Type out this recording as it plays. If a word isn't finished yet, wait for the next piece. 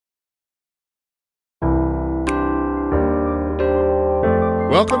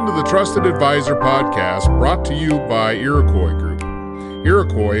Welcome to the Trusted Advisor Podcast, brought to you by Iroquois Group.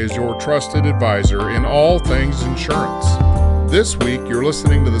 Iroquois is your trusted advisor in all things insurance. This week, you're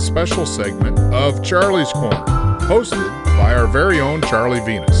listening to the special segment of Charlie's Corner, hosted by our very own Charlie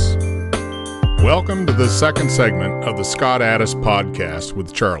Venus. Welcome to the second segment of the Scott Addis Podcast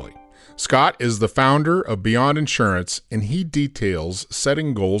with Charlie. Scott is the founder of Beyond Insurance, and he details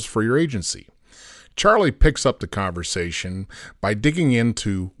setting goals for your agency. Charlie picks up the conversation by digging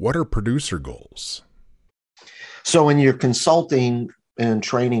into what are producer goals. So in your consulting and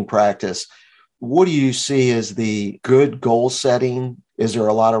training practice, what do you see as the good goal setting? Is there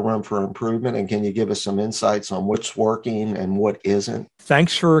a lot of room for improvement? And can you give us some insights on what's working and what isn't?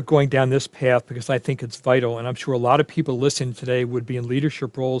 Thanks for going down this path because I think it's vital. And I'm sure a lot of people listening today would be in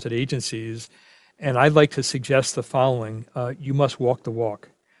leadership roles at agencies. And I'd like to suggest the following. You must walk the walk.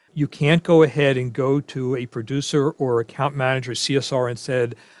 You can't go ahead and go to a producer or account manager, CSR, and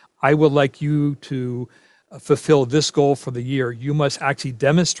said, I would like you to fulfill this goal for the year. You must actually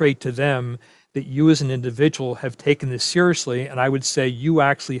demonstrate to them that you as an individual have taken this seriously. And I would say you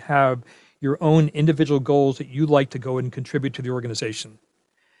actually have your own individual goals that you'd like to go and contribute to the organization.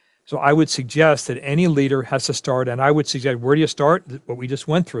 So I would suggest that any leader has to start, and I would suggest, where do you start? What we just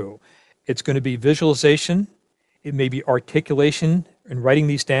went through. It's going to be visualization. It may be articulation and writing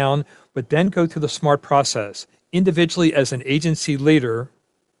these down, but then go through the SMART process. Individually as an agency leader,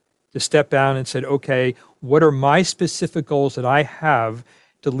 to step down and said, okay, what are my specific goals that I have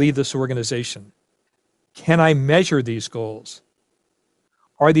to lead this organization? Can I measure these goals?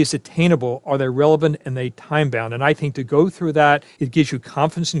 Are these attainable? Are they relevant? And they time-bound? And I think to go through that, it gives you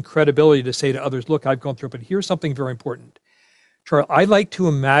confidence and credibility to say to others, look, I've gone through it, but here's something very important. Charlie, I like to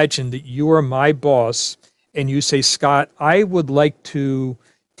imagine that you are my boss and you say, Scott, I would like to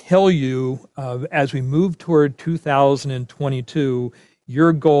tell you as we move toward 2022,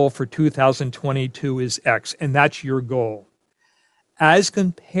 your goal for 2022 is X, and that's your goal. As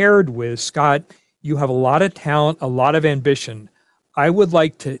compared with, Scott, you have a lot of talent, a lot of ambition. I would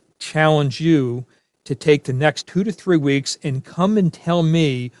like to challenge you to take the next 2 to 3 weeks and come and tell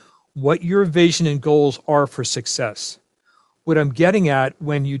me what your vision and goals are for success. What I'm getting at,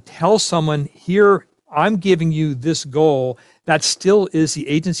 when you tell someone, here, I'm giving you this goal, that still is the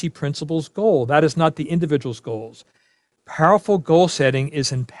agency principal's goal. That is not the individual's goals. Powerful goal setting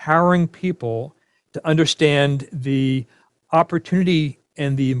is empowering people to understand the opportunity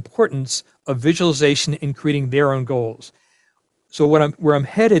and the importance of visualization in creating their own goals. So where I'm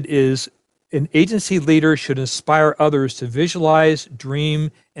headed is an agency leader should inspire others to visualize,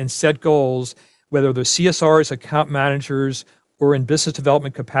 dream, and set goals, whether they're CSRs, account managers, or in business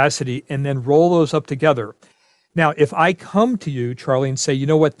development capacity, and then roll those up together. Now, if I come to you, Charlie, and say, you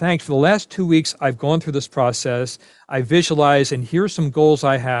know what, thanks, for the last 2 weeks, I've gone through this process, I visualize, and here's some goals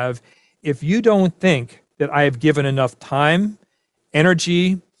I have. If you don't think that I have given enough time,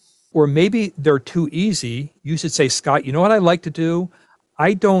 energy, or maybe they're too easy, you should say, Scott, you know what I'd like to do?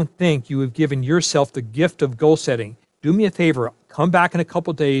 I don't think you have given yourself the gift of goal setting. Do me a favor, come back in a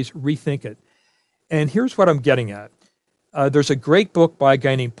couple of days, rethink it. And here's what I'm getting at. There's a great book by a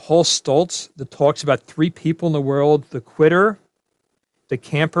guy named Paul Stoltz that talks about 3 people in the world, the quitter, the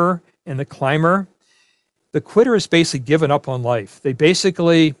camper, and the climber. The quitter is basically given up on life. They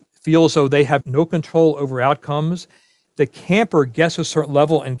basically feel as though they have no control over outcomes. The camper gets to a certain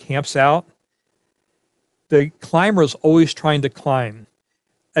level and camps out. The climber is always trying to climb.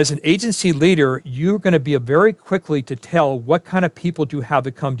 As an agency leader, you're going to be very quickly to tell what kind of people do you have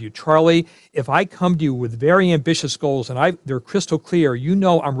to come to you. Charlie, if I come to you with very ambitious goals and they're crystal clear, you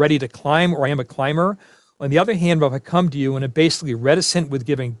know I'm ready to climb or I am a climber. On the other hand, if I come to you and I'm basically reticent with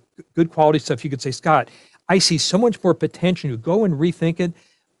giving good quality stuff, you could say, Scott, I see so much more potential. You go and rethink it.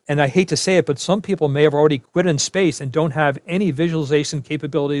 And I hate to say it, but some people may have already quit in space and don't have any visualization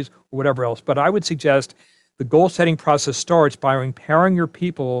capabilities or whatever else. But I would suggest the goal-setting process starts by empowering your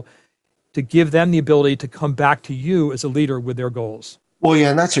people to give them the ability to come back to you as a leader with their goals. Well,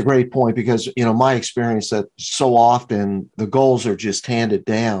 yeah, and that's a great point because, my experience that so often the goals are just handed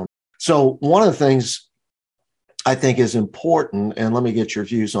down. So one of the things I think is important, and let me get your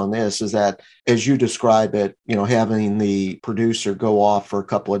views on this, is that as you describe it, having the producer go off for a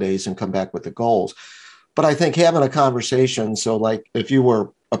couple of days and come back with the goals. But I think having a conversation, so like if you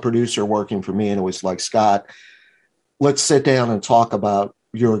were a producer working for me and it was like, Scott, let's sit down and talk about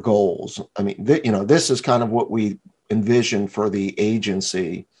your goals. I mean, this is kind of what we envision for the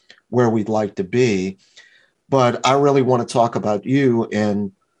agency, where we'd like to be. But I really want to talk about you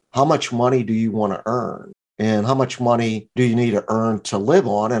and how much money do you want to earn? And how much money do you need to earn to live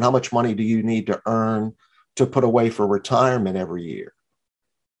on? And how much money do you need to earn to put away for retirement every year?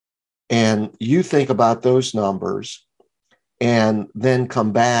 And you think about those numbers and then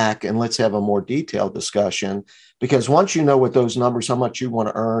come back and let's have a more detailed discussion. Because once you know what those numbers, how much you want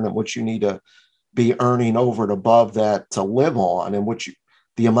to earn and what you need to be earning over and above that to live on, and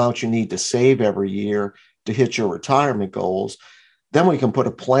the amount you need to save every year to hit your retirement goals, then we can put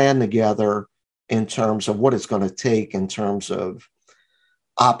a plan together in terms of what it's going to take in terms of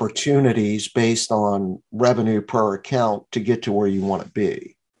opportunities based on revenue per account to get to where you want to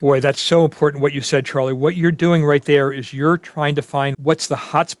be. Boy, that's so important what you said, Charlie. What you're doing right there is you're trying to find what's the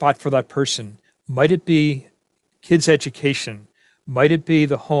hot spot for that person. Might it be kids' education? Might it be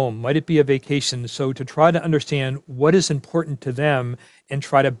the home? Might it be a vacation? So to try to understand what is important to them and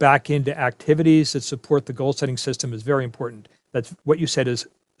try to back into activities that support the goal-setting system is very important. That's what you said is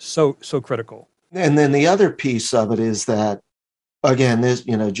so critical. And then the other piece of it is that, again, this,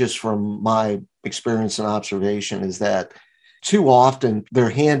 just from my experience and observation, is that too often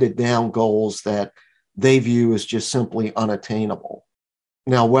they're handed down goals that they view as just simply unattainable.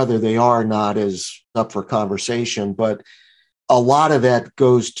 Now, whether they are or not is up for conversation, but a lot of that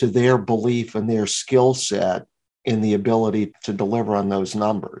goes to their belief and their skill set in the ability to deliver on those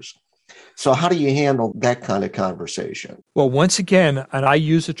numbers. So how do you handle that kind of conversation? Well, once again, and I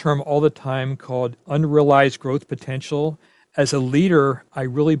use a term all the time called unrealized growth potential. As a leader, I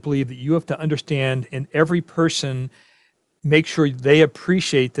really believe that you have to understand in every person, make sure they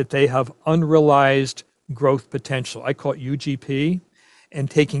appreciate that they have unrealized growth potential. I call it UGP. And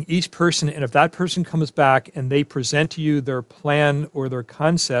taking each person, and if that person comes back and they present to you their plan or their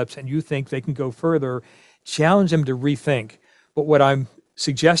concepts and you think they can go further, challenge them to rethink. But what I'm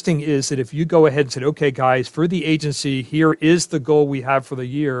suggesting is that if you go ahead and say, okay, guys, for the agency, here is the goal we have for the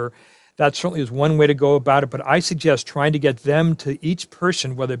year, that certainly is one way to go about it. But I suggest trying to get them to each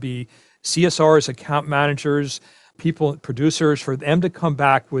person, whether it be CSRs, account managers, people, producers, for them to come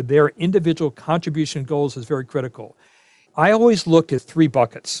back with their individual contribution goals is very critical. I always looked at 3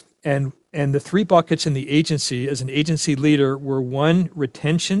 buckets, and the 3 buckets in the agency as an agency leader were 1,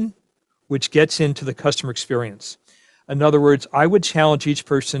 retention, which gets into the customer experience. In other words, I would challenge each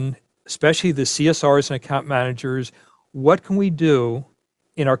person, especially the CSRs and account managers, what can we do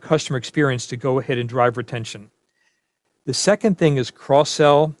in our customer experience to go ahead and drive retention? The second thing is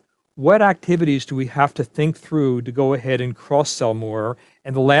cross-sell. What activities do we have to think through to go ahead and cross-sell more?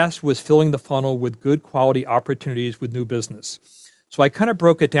 And the last was filling the funnel with good quality opportunities with new business. So I kind of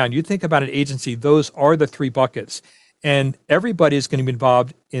broke it down. You think about an agency, those are the 3 buckets. And everybody is going to be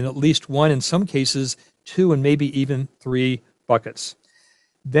involved in at least 1, in some cases 2, and maybe even 3 buckets.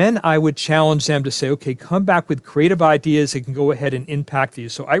 Then I would challenge them to say, okay, come back with creative ideas that can go ahead and impact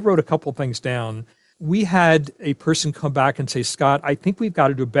these. So I wrote a couple things down. We had a person come back and say, Scott, I think we've got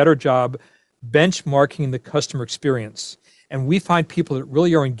to do a better job benchmarking the customer experience. And we find people that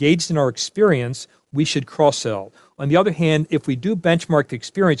really are engaged in our experience, we should cross-sell. On the other hand, if we do benchmark the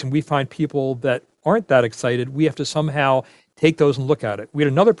experience and we find people that aren't that excited, we have to somehow take those and look at it. We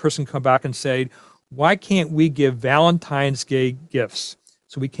had another person come back and say, why can't we give Valentine's Day gifts?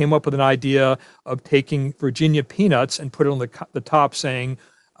 So we came up with an idea of taking Virginia peanuts and put it on the top saying,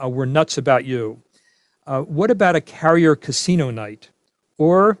 we're nuts about you. What about a carrier casino night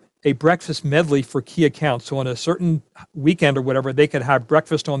or a breakfast medley for key accounts? So on a certain weekend or whatever, they could have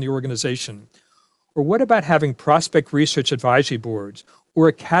breakfast on the organization. Or what about having prospect research advisory boards or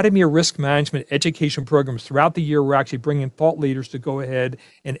Academy of Risk Management education programs throughout the year? We're actually bringing thought leaders to go ahead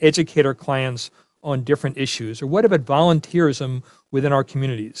and educate our clients on different issues. Or what about volunteerism within our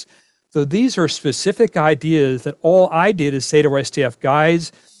communities? So these are specific ideas that all I did is say to our staff,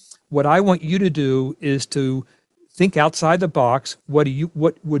 guys, what I want you to do is to think outside the box. What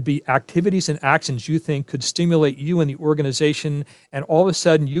would be activities and actions you think could stimulate you and the organization? And all of a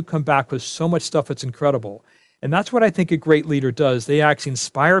sudden you come back with so much stuff that's incredible. And that's what I think a great leader does. They actually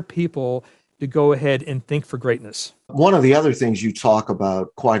inspire people to go ahead and think for greatness. One of the other things you talk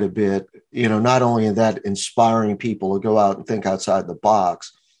about quite a bit, not only in that inspiring people to go out and think outside the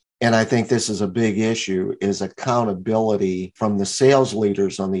box, and I think this is a big issue, is accountability from the sales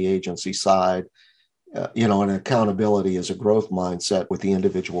leaders on the agency side, and accountability is a growth mindset with the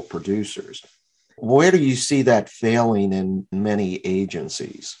individual producers. Where do you see that failing in many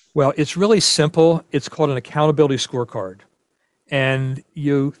agencies? Well, it's really simple. It's called an accountability scorecard. And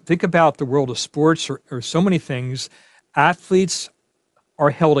you think about the world of sports or so many things, athletes are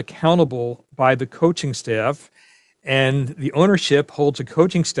held accountable by the coaching staff, and the ownership holds a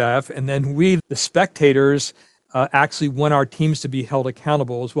coaching staff, and then we, the spectators, actually want our teams to be held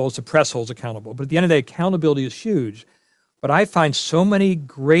accountable as well as the press holds accountable. But at the end of the day, accountability is huge. But I find so many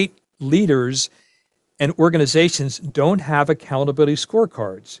great leaders and organizations don't have accountability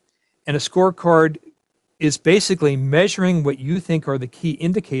scorecards. And a scorecard is basically measuring what you think are the key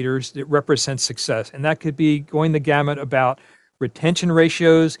indicators that represent success. And that could be going the gamut about retention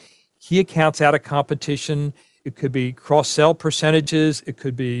ratios, key accounts out of competition. It could be cross-sell percentages. It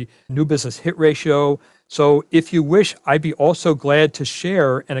could be new business hit ratio. So if you wish, I'd be also glad to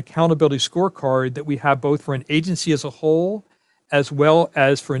share an accountability scorecard that we have both for an agency as a whole as well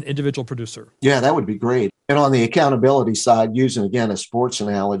as for an individual producer. Yeah, that would be great. And on the accountability side, using again a sports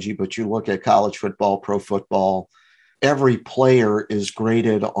analogy, but you look at college football, pro football, every player is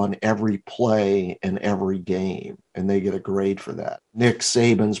graded on every play in every game, and they get a grade for that. Nick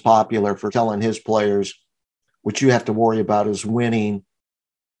Saban's popular for telling his players, what you have to worry about is winning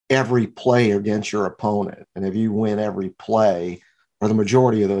every play against your opponent. And if you win every play, or the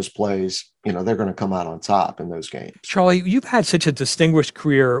majority of those plays, they're going to come out on top in those games. Charlie, you've had such a distinguished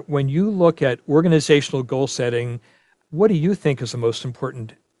career. When you look at organizational goal setting, what do you think is the most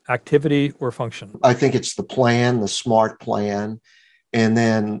important activity or function? I think it's the plan, the smart plan, and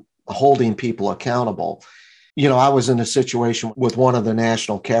then holding people accountable. I was in a situation with one of the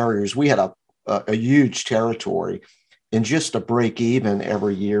national carriers. We had a huge territory, and just to break even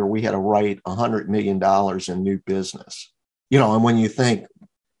every year, we had to write $100 million in new business. And when you think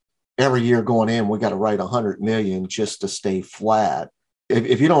every year going in, we got to write 100 million just to stay flat.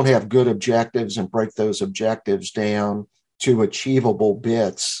 If you don't have good objectives and break those objectives down to achievable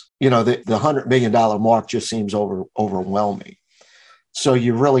bits, the $100 million mark just seems overwhelming. So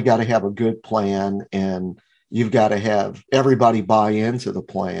you really got to have a good plan, and you've got to have everybody buy into the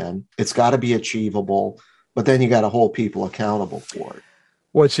plan. It's got to be achievable, but then you got to hold people accountable for it.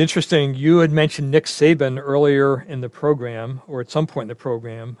 Well, it's interesting. You had mentioned Nick Saban earlier in the program, or at some point in the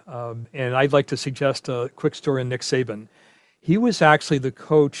program, and I'd like to suggest a quick story on Nick Saban. He was actually the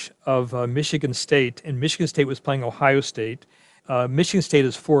coach of Michigan State, and Michigan State was playing Ohio State. Michigan State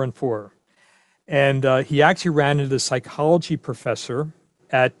is 4-4. And he actually ran into the psychology professor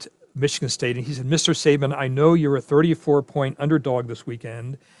at Michigan State, and he said, Mr. Saban, I know you're a 34-point underdog this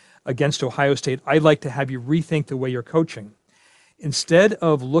weekend against Ohio State. I'd like to have you rethink the way you're coaching. Instead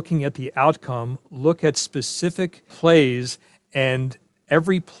of looking at the outcome, look at specific plays, and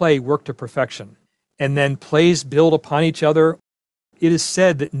every play work to perfection. And then plays build upon each other. It is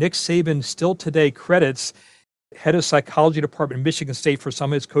said that Nick Saban still today credits head of psychology department in Michigan State for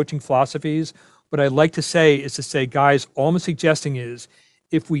some of his coaching philosophies. What I'd like to say is guys, all I'm suggesting is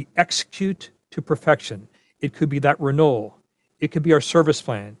if we execute to perfection, it could be that renewal. It could be our service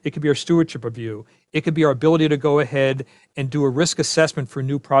plan. It could be our stewardship review. It could be our ability to go ahead and do a risk assessment for a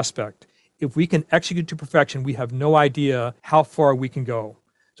new prospect. If we can execute to perfection, we have no idea how far we can go.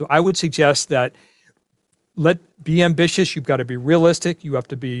 So I would suggest that be ambitious. You've got to be realistic.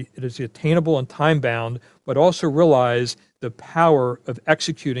 It is attainable and time bound, but also realize the power of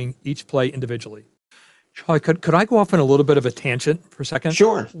executing each play individually. Charlie, could I go off on a little bit of a tangent for a second?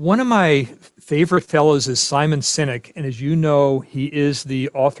 Sure. One of my favorite fellows is Simon Sinek, and as you know, he is the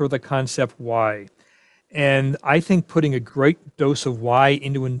author of the concept why. And I think putting a great dose of why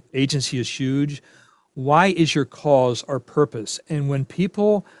into an agency is huge. Why is your cause our purpose? And when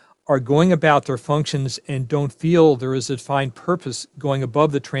people are going about their functions and don't feel there is a defined purpose going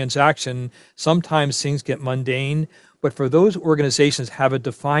above the transaction, sometimes things get mundane. But for those organizations have a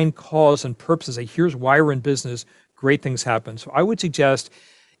defined cause and purpose and say, here's why we're in business, great things happen. So I would suggest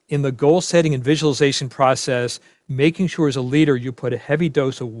in the goal setting and visualization process, making sure as a leader you put a heavy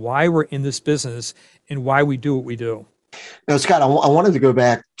dose of why we're in this business and why we do what we do. Now, Scott, I wanted to go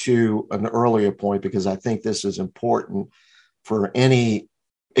back to an earlier point because I think this is important for any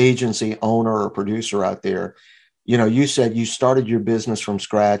agency owner or producer out there. You said you started your business from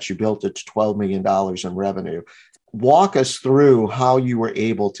scratch. You built it to $12 million in revenue. Walk us through how you were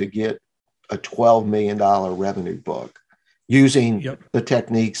able to get a $12 million revenue book using the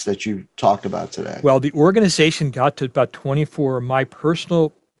techniques that you talked about today. Well, the organization got to about 24. My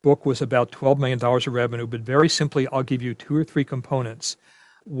personal book was about $12 million of revenue, but very simply, I'll give you 2 or 3 components.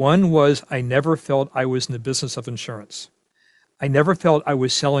 One was I never felt I was in the business of insurance. I never felt I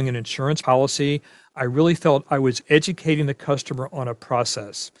was selling an insurance policy. I really felt I was educating the customer on a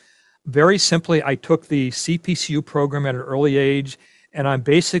process. Very simply, I took the CPCU program at an early age, and I'm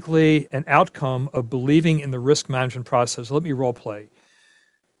basically an outcome of believing in the risk management process. Let me role play.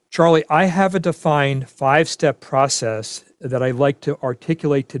 Charlie, I have a defined 5-step process that I'd like to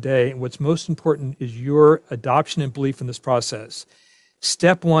articulate today, and what's most important is your adoption and belief in this process.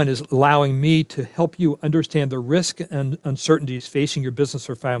 Step 1 is allowing me to help you understand the risk and uncertainties facing your business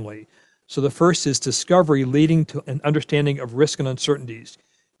or family. So the first is discovery leading to an understanding of risk and uncertainties.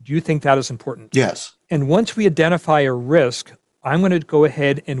 Do you think that is important? Yes. And once we identify a risk, I'm going to go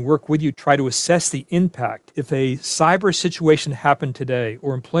ahead and work with you, try to assess the impact. If a cyber situation happened today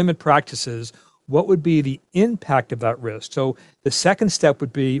or employment practices, what would be the impact of that risk? So the second step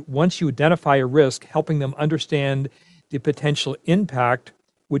would be, once you identify a risk, helping them understand the potential impact,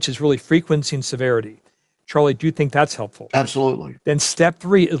 which is really frequency and severity. Charlie, do you think that's helpful? Absolutely. Then step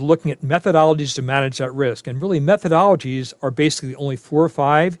 3 is looking at methodologies to manage that risk. And really, methodologies are basically only 4 or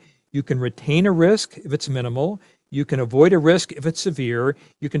 5. You can retain a risk if it's minimal. You can avoid a risk if it's severe.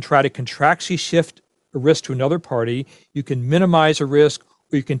 You can try to contractually shift a risk to another party. You can minimize a risk,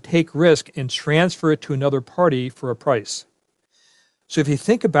 or you can take risk and transfer it to another party for a price. So if you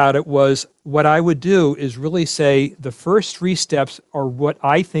think about it, what I would do is really say the first 3 steps are what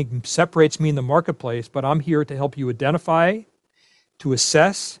I think separates me in the marketplace, but I'm here to help you identify, to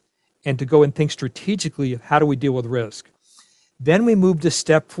assess, and to go and think strategically of how do we deal with risk. Then we move to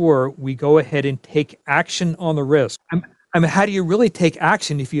step 4. We go ahead and take action on the risk. How do you really take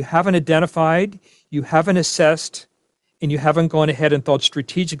action if you haven't identified, you haven't assessed, and you haven't gone ahead and thought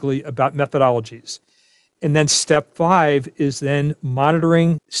strategically about methodologies? And then step 5 is then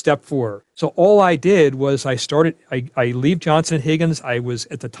monitoring step 4. So all I did was I leave Johnson & Higgins.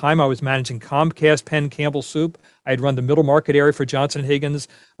 At the time I was managing Comcast, Penn, Campbell Soup. I had run the middle market area for Johnson & Higgins.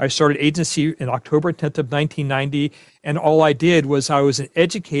 I started agency in October 10th of 1990. And all I did was I was an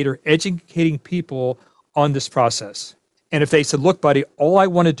educator, educating people on this process. And if they said, look, buddy, all I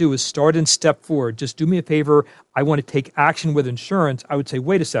want to do is start in step 4. Just do me a favor. I want to take action with insurance. I would say,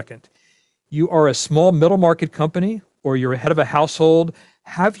 wait a second. You are a small middle market company, or you're a head of a household.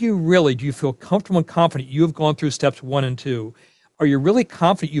 Do you feel comfortable and confident you have gone through steps 1 and 2? Are you really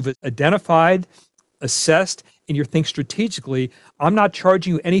confident you've identified, assessed, and you think strategically? I'm not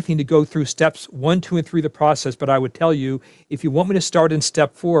charging you anything to go through steps 1, 2, and 3 of the process, but I would tell you, if you want me to start in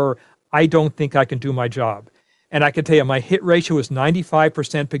step 4, I don't think I can do my job. And I can tell you my hit ratio is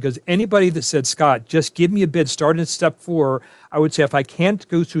 95%, because anybody that said, Scott, just give me a bid, start in step 4, I would say if I can't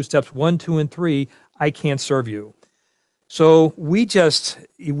go through steps 1, 2, and 3, I can't serve you. So we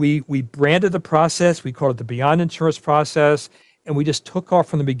branded the process. We called it the Beyond Insurance process, and we just took off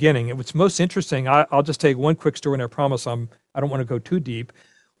from the beginning. And what's most interesting, I'll just take one quick story, and I promise I don't want to go too deep.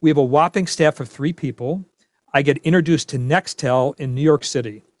 We have a whopping staff of 3 people. I get introduced to Nextel in New York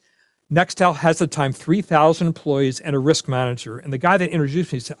City. Nextel has at the time 3,000 employees and a risk manager. And the guy that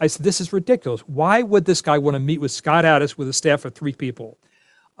introduced me, I said, this is ridiculous. Why would this guy want to meet with Scott Addis with a staff of 3 people?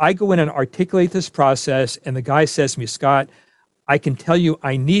 I go in and articulate this process, and the guy says to me, Scott, I can tell you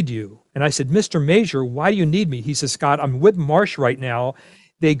I need you. And I said, Mr. Major, why do you need me? He says, Scott, I'm with Marsh right now.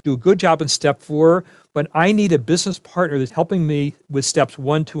 They do a good job in step 4, but I need a business partner that's helping me with steps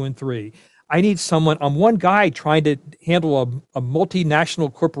 1, 2, and 3. I need someone. I'm one guy trying to handle a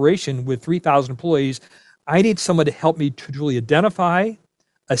multinational corporation with 3,000 employees. I need someone to help me to truly identify,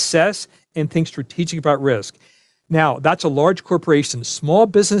 assess, and think strategic about risk. Now, that's a large corporation. Small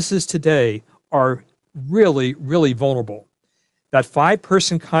businesses today are really, really vulnerable. That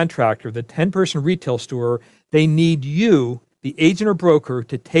 5-person contractor, the 10-person retail store, they need you, the agent or broker,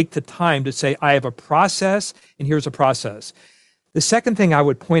 to take the time to say, I have a process, and here's a process. The second thing I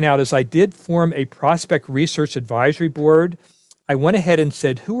would point out is I did form a prospect research advisory board. I went ahead and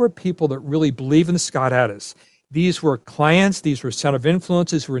said, who are people that really believe in Scott Addis? These were clients, these were center of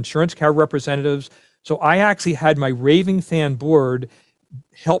influences, who were insurance carrier representatives. So I actually had my raving fan board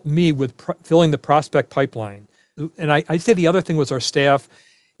help me with filling the prospect pipeline. And I'd say the other thing was our staff.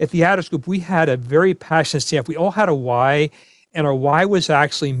 At the Addis Group, we had a very passionate staff. We all had a why. And our why was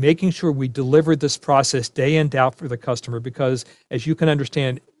actually making sure we delivered this process day in, day out for the customer, because as you can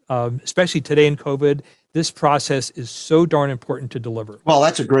understand, especially today in COVID, this process is so darn important to deliver. Well,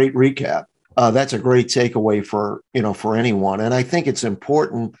 that's a great recap. That's a great takeaway for anyone. And I think it's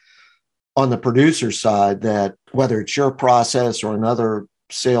important on the producer side that whether it's your process or another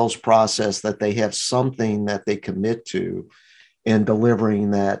sales process, that they have something that they commit to in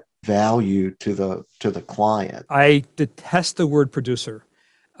delivering that value to the client. I detest the word producer.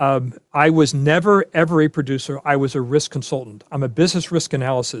 I was never, ever a producer. I was a risk consultant. I'm a business risk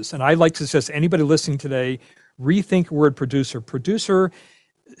analysis. And I'd like to suggest anybody listening today, rethink the word producer. Producer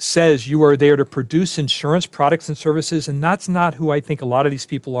says you are there to produce insurance products and services, and that's not who I think a lot of these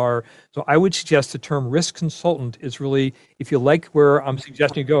people are. So I would suggest the term risk consultant is really, if you like where I'm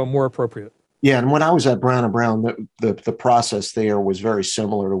suggesting you go, more appropriate. Yeah, and when I was at Brown & Brown, the process there was very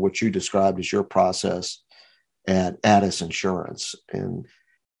similar to what you described as your process at Addis Insurance. And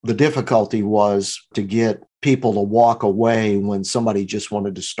the difficulty was to get people to walk away when somebody just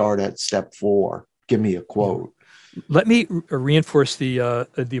wanted to start at step 4. Give me a quote. Let me reinforce the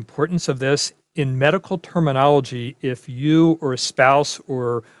importance of this. in medical terminology, if you or a spouse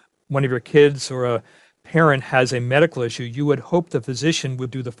or one of your kids or a parent has a medical issue, you would hope the physician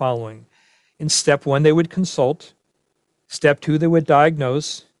would do the following. In step 1, they would consult. Step 2, they would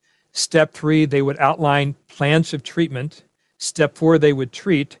diagnose. Step 3, they would outline plans of treatment. Step 4, they would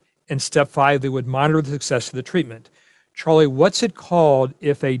treat. And step 5, they would monitor the success of the treatment. Charlie, what's it called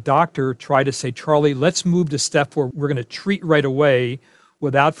if a doctor tried to say, Charlie, let's move to step 4. We're going to treat right away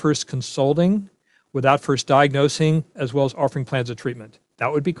without first consulting, without first diagnosing, as well as offering plans of treatment?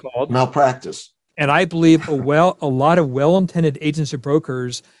 That would be called malpractice. And I believe a lot of well-intended agents and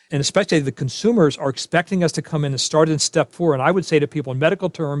brokers, and especially the consumers, are expecting us to come in and start in step 4. And I would say to people in medical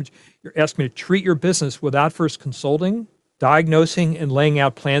terms, you're asking me to treat your business without first consulting, diagnosing, and laying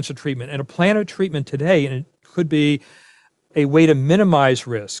out plans of treatment. And a plan of treatment today, and it could be a way to minimize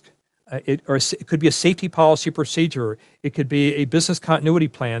risk. It could be a safety policy procedure. It could be a business continuity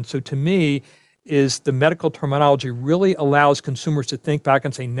plan. So to me, is the medical terminology really allows consumers to think back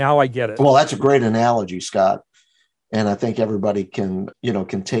and say, now I get it. Well, that's a great analogy, Scott. And I think everybody can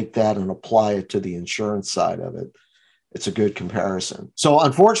take that and apply it to the insurance side of it. It's a good comparison. So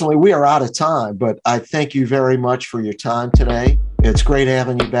unfortunately, we are out of time, but I thank you very much for your time today. It's great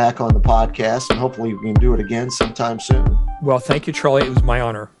having you back on the podcast, and hopefully we can do it again sometime soon. Well, thank you, Charlie. It was my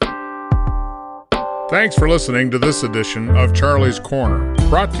honor. Thanks for listening to this edition of Charlie's Corner,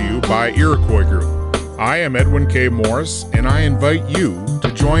 brought to you by Iroquois Group. I am Edwin K. Morris, and I invite you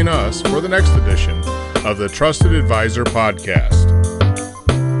to join us for the next edition of the Trusted Advisor Podcast.